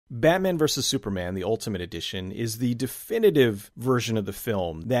Batman vs. Superman, the Ultimate Edition, is the definitive version of the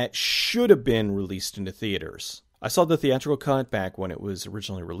film that should have been released into theaters. I saw the theatrical cut back when it was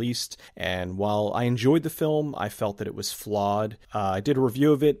originally released, and while I enjoyed the film, I felt that it was flawed. I did a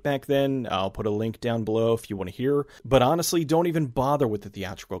review of it back then. I'll put a link down below if you want to hear. But honestly, don't even bother with the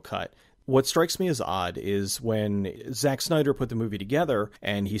theatrical cut. What strikes me as odd is when Zack Snyder put the movie together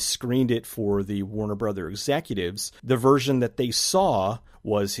and he screened it for the Warner Brother executives, the version that they saw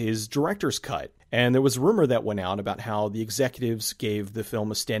was his director's cut. And there was a rumor that went out about how the executives gave the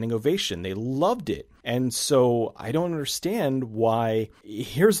film a standing ovation. They loved it. And so I don't understand why.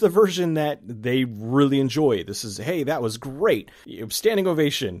 Here's the version that they really enjoy. This is, hey, that was great. Standing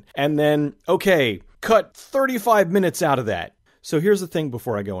ovation. And then, okay, cut 35 minutes out of that. So here's the thing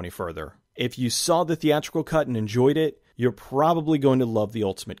before I go any further. If you saw the theatrical cut and enjoyed it, you're probably going to love the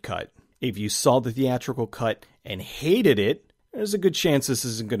ultimate cut. If you saw the theatrical cut and hated it, there's a good chance this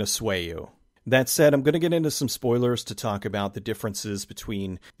isn't going to sway you. That said, I'm going to get into some spoilers to talk about the differences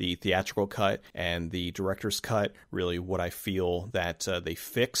between the theatrical cut and the director's cut, really what I feel that they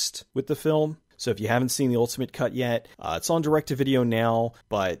fixed with the film. So if you haven't seen the Ultimate Cut yet, it's on direct-to-video now,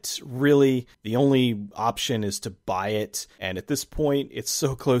 but really the only option is to buy it. And at this point, it's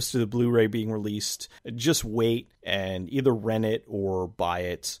so close to the Blu-ray being released, just wait and either rent it or buy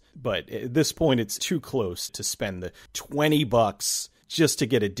it. But at this point, it's too close to spend the $20 just to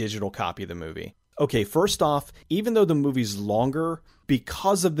get a digital copy of the movie. Okay, first off, even though the movie's longer,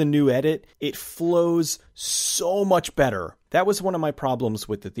 because of the new edit, it flows so much better. That was one of my problems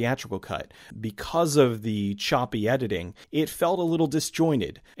with the theatrical cut. Because of the choppy editing, it felt a little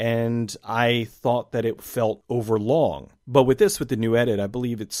disjointed, and I thought that it felt overlong. But with this, with the new edit, I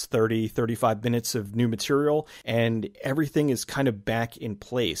believe it's 35 minutes of new material, and everything is kind of back in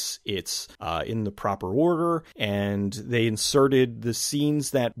place. It's in the proper order, and they inserted the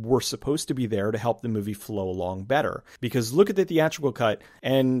scenes that were supposed to be there to help the movie flow along better. Because look at the theatrical cut,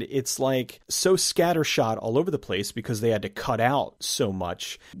 and it's like so scattershot all over the place because they had to cut out so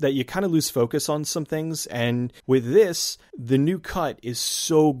much that you kind of lose focus on some things. And with this, the new cut is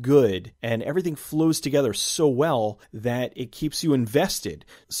so good and everything flows together so well that it keeps you invested.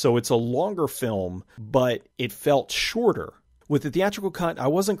 So it's a longer film, but it felt shorter. With the theatrical cut, I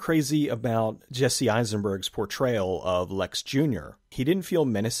wasn't crazy about Jesse Eisenberg's portrayal of Lex Jr. He didn't feel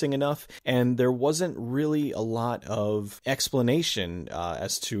menacing enough, and there wasn't really a lot of explanation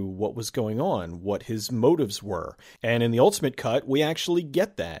as to what was going on, what his motives were. And in the Ultimate Cut, we actually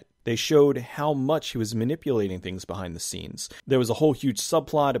get that. They showed how much he was manipulating things behind the scenes. There was a whole huge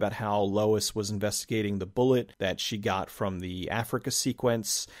subplot about how Lois was investigating the bullet that she got from the Africa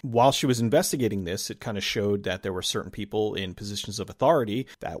sequence. While she was investigating this, it kind of showed that there were certain people in positions of authority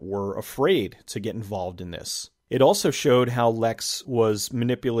that were afraid to get involved in this. It also showed how Lex was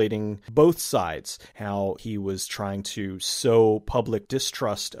manipulating both sides, how he was trying to sow public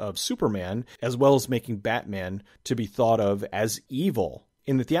distrust of Superman, as well as making Batman to be thought of as evil.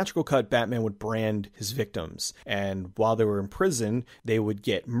 In the theatrical cut, Batman would brand his victims, and while they were in prison, they would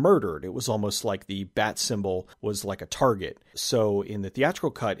get murdered. It was almost like the bat symbol was like a target. So in the theatrical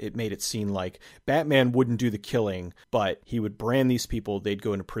cut, it made it seem like Batman wouldn't do the killing, but he would brand these people, they'd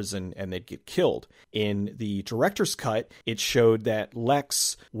go into prison, and they'd get killed. In the director's cut, it showed that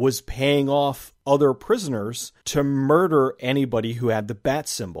Lex was paying off other prisoners to murder anybody who had the bat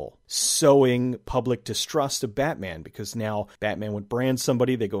symbol, sowing public distrust of Batman, because now Batman would brand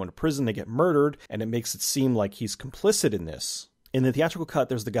somebody, they go into prison, they get murdered, and it makes it seem like he's complicit in this. In the theatrical cut,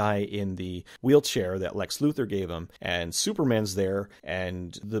 there's the guy in the wheelchair that Lex Luthor gave him, and Superman's there,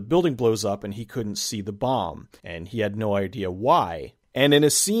 and the building blows up, and he couldn't see the bomb, and he had no idea why. And in a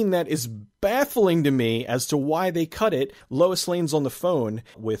scene that is baffling to me as to why they cut it, Lois Lane's on the phone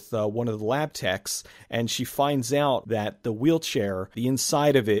with one of the lab techs, and she finds out that the wheelchair, the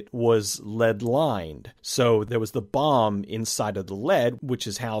inside of it was lead lined. So there was the bomb inside of the lead, which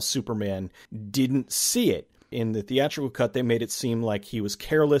is how Superman didn't see it. In the theatrical cut, they made it seem like he was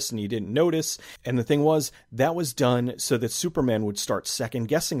careless and he didn't notice. And the thing was, that was done so that Superman would start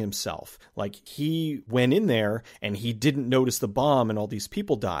second-guessing himself. Like, he went in there and he didn't notice the bomb and all these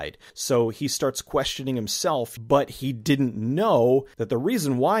people died. So he starts questioning himself, but he didn't know that the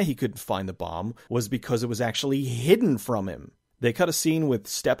reason why he couldn't find the bomb was because it was actually hidden from him. They cut a scene with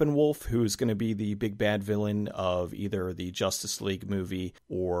Steppenwolf, who's going to be the big bad villain of either the Justice League movie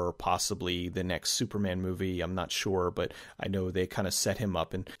or possibly the next Superman movie. I'm not sure, but I know they kind of set him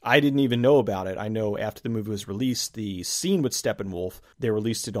up, and I didn't even know about it. I know after the movie was released, the scene with Steppenwolf, they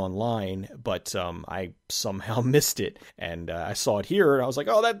released it online, but I somehow missed it, and I saw it here, and I was like,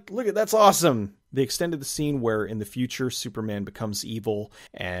 oh, that's awesome. They extended the scene where in the future Superman becomes evil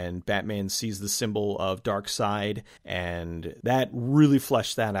and Batman sees the symbol of Darkseid, and that really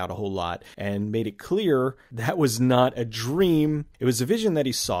fleshed that out a whole lot and made it clear that was not a dream. It was a vision that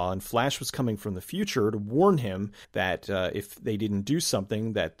he saw, and Flash was coming from the future to warn him that if they didn't do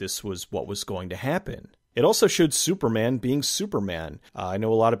something, that this was what was going to happen. It also showed Superman being Superman. I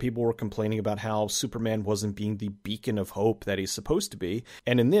know a lot of people were complaining about how Superman wasn't being the beacon of hope that he's supposed to be.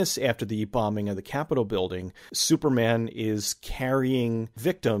 And in this, after the bombing of the Capitol building, Superman is carrying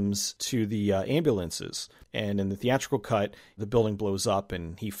victims to the ambulances. And in the theatrical cut, the building blows up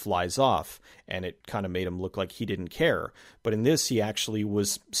and he flies off, and it kind of made him look like he didn't care. But in this, he actually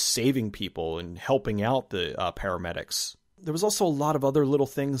was saving people and helping out the paramedics. There was also a lot of other little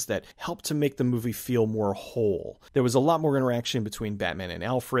things that helped to make the movie feel more whole. There was a lot more interaction between Batman and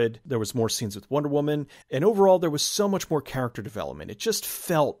Alfred. There was more scenes with Wonder Woman. And overall, there was so much more character development. It just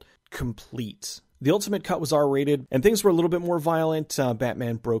felt complete. The Ultimate Cut was R-rated, and things were a little bit more violent.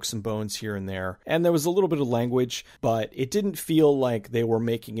 Batman broke some bones here and there, and there was a little bit of language, but it didn't feel like they were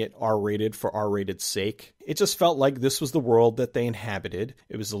making it R-rated for R-rated's sake. It just felt like this was the world that they inhabited.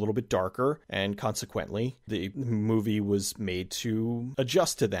 It was a little bit darker, and consequently, the movie was made to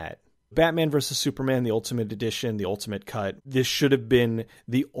adjust to that. Batman vs. Superman, the Ultimate Edition, the Ultimate Cut, this should have been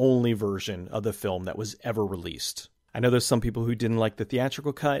the only version of the film that was ever released. I know there's some people who didn't like the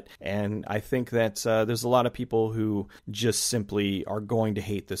theatrical cut, and I think that there's a lot of people who just simply are going to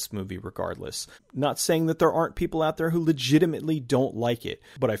hate this movie regardless. Not saying that there aren't people out there who legitimately don't like it,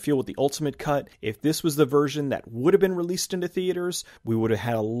 but I feel with the Ultimate Cut, if this was the version that would have been released into theaters, we would have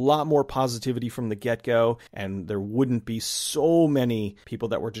had a lot more positivity from the get-go, and there wouldn't be so many people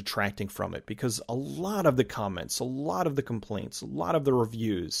that were detracting from it, because a lot of the comments, a lot of the complaints, a lot of the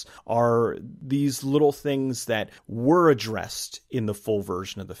reviews are these little things that were addressed in the full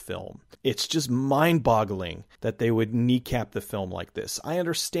version of the film. It's just mind-boggling that they would kneecap the film like this. I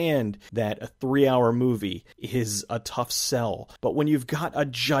understand that a 3-hour movie is a tough sell, but when you've got a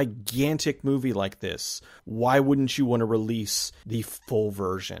gigantic movie like this, why wouldn't you want to release the full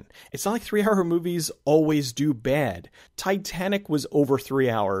version? It's not like 3-hour movies always do bad. Titanic was over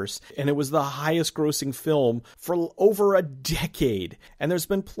 3 hours, and it was the highest grossing film for over a decade. And there's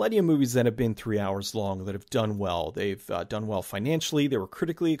been plenty of movies that have been 3 hours long that have done well. They've done well financially. They were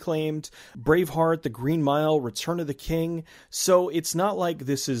critically acclaimed. Braveheart, The Green Mile, Return of the King. So it's not like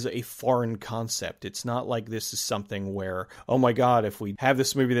this is a foreign concept. It's not like this is something where, oh my God, if we have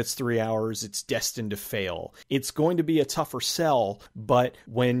this movie that's 3 hours, it's destined to fail. It's going to be a tougher sell, but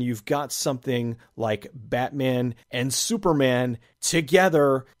when you've got something like Batman and Superman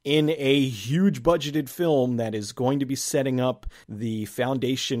together in a huge budgeted film that is going to be setting up the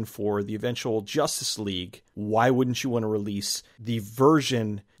foundation for the eventual Justice League, why wouldn't you want to release the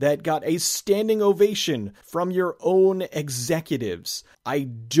version that got a standing ovation from your own executives? I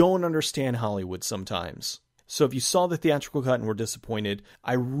don't understand Hollywood sometimes. So if you saw the theatrical cut and were disappointed,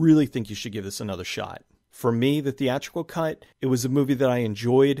 I really think you should give this another shot. For me, the theatrical cut, it was a movie that I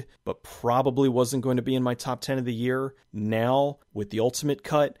enjoyed, but probably wasn't going to be in my top 10 of the year. Now, with the Ultimate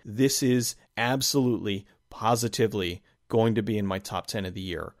Cut, this is absolutely, positively going to be in my top 10 of the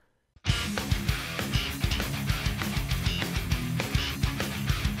year.